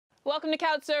Welcome to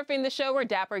Couch Surfing, the show where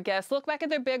dapper guests look back at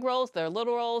their big roles, their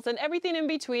little roles, and everything in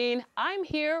between. I'm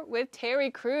here with Terry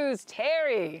Crews.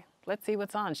 Terry, let's see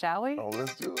what's on, shall we? Oh,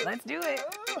 let's do it. Let's do it.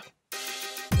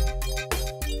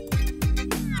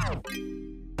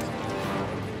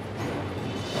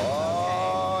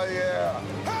 Oh, yeah.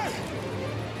 Hey!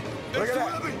 Look at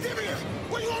that. Give me this.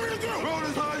 What do you want me to do? Roll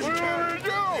as high as you can.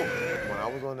 When I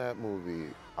was on that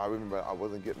movie, I remember I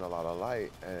wasn't getting a lot of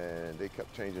light, and they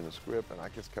kept changing the script, and I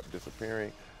just kept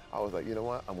disappearing. I was like, you know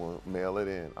what? I'm gonna mail it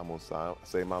in. I'm gonna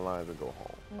say my lines and go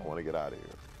home. I want to get out of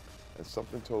here. And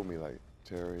something told me, like,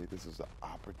 Terry, this is an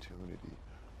opportunity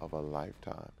of a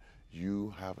lifetime.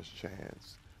 You have a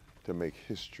chance to make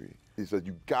history. He said,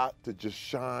 you got to just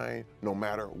shine no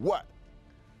matter what.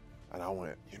 And I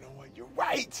went, you know what? You're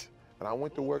right. And I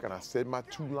went to work and I said my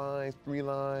 2 lines, 3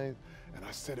 lines, and I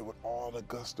said it with all the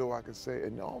gusto I could say.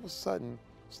 And all of a sudden,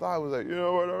 Sly was like, you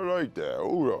know what, I like that.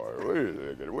 Hold on,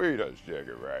 wait a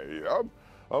second right here.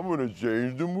 I'm gonna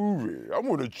change the movie. I'm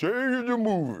gonna change the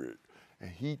movie. And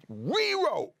he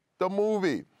rewrote the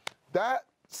movie. That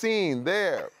scene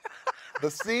there,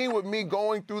 the scene with me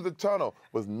going through the tunnel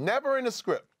was never in the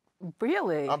script.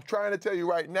 Really? I'm trying to tell you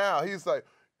right now. He's like,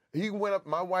 he went up,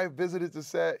 my wife visited the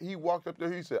set, he walked up there,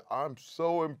 he said, I'm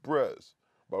so impressed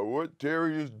by what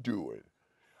Terry is doing.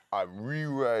 I'm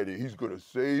rewriting, he's gonna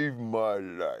save my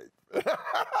life.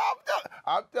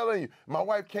 I'm telling you, my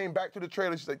wife came back to the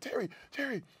trailer, she's like,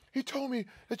 Terry, he told me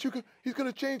that he's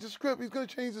gonna change the script, he's gonna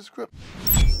change the script.